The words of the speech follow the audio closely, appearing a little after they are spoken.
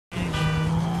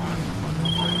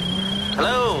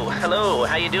hello,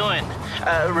 how you doing?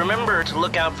 Remember to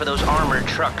look out for those armored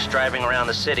trucks driving around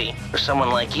the city. For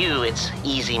someone like you, it's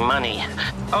easy money.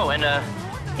 Oh, and,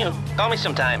 call me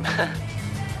sometime.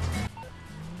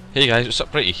 Hey guys, what's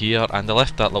up, Righty here, and I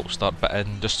left that little start bit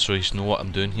in just so you know what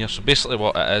I'm doing here. So basically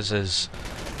what it is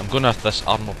I'm going after this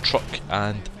armoured truck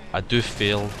and I do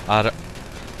fail at it.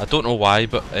 I don't know why,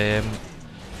 but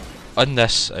on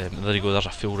this, there you go, there's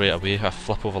a fail right away, I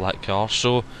flip over that car.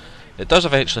 So it does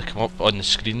eventually come up on the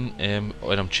screen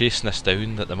when I'm chasing this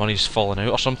down that the money's falling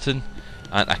out or something,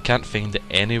 and I can't find it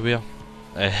anywhere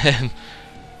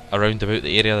around about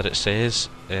the area that it says,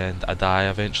 and I die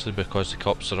eventually because the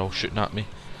cops are all shooting at me.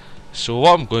 So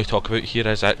what I'm going to talk about here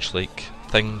is actually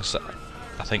things that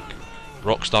I think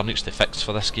Rockstar needs to fix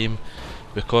for this game,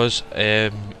 because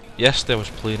yesterday I was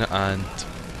playing it and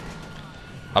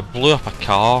I blew up a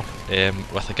car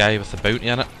with a guy with a bounty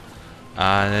in it,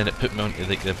 and then it put me onto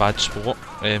like the bad sport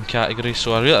category.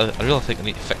 So I really think I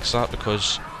need to fix that,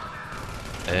 because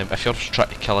if you're just trying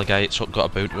to kill a guy that's got a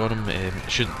bounty on him,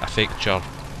 it shouldn't affect your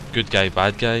good guy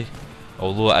bad guy,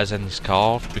 although it is in his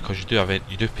car, because you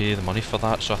do pay the money for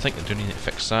that. So I think I do need to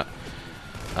fix that.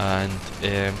 And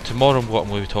tomorrow what I'm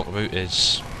going to be talking about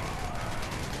is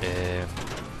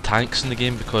tanks in the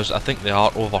game, because I think they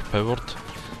are overpowered,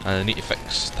 and I need to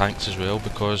fix tanks as well,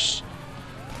 because,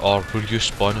 or will you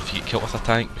spawn if you get killed with a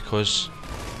tank? Because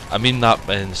I mean that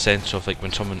in the sense of like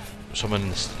when someone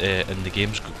in the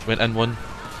games went in one,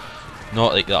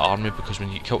 not like the army, because when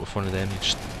you get killed with one of them you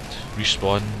just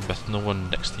respawn with no one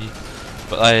next to you.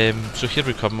 But so here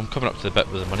we come, I'm coming up to the bit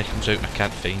where the money comes out and I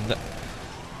can't find it.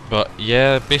 But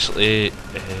yeah, basically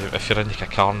if you're in like a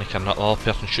car and like another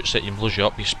person shoots at you and blows you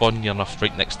up, you spawn near enough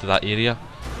right next to that area,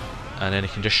 and then he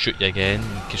can just shoot you again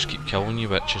and just keep killing you,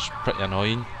 which is pretty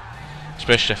annoying,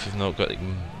 especially if you've not got like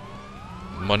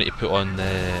money to put on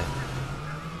the,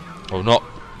 well, not,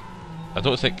 I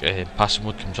don't think passive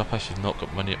mode comes up if you've not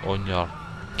got money on your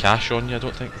cash on you, I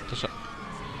don't think, does it?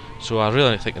 So I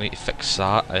really think I need to fix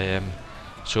that.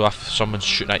 So if someone's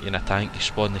shooting at you in a tank, you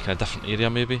spawn like in a different area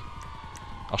maybe,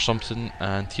 or something.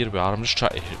 And here we are, I'm just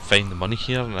trying to find the money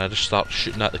here, and I just start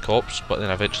shooting at the cops, but then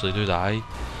I eventually do die.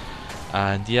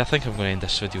 And yeah, I think I'm going to end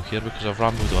this video here, because I've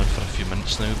rambled on for a few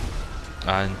minutes now.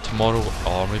 And tomorrow,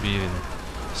 or maybe even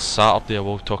Saturday, I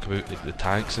will talk about like the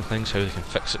tanks and things, how they can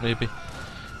fix it maybe.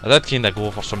 I did kind of go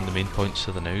over some of the main points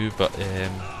of the now, but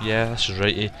yeah, this is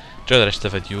Righty. Enjoy the rest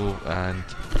of the video, and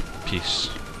peace.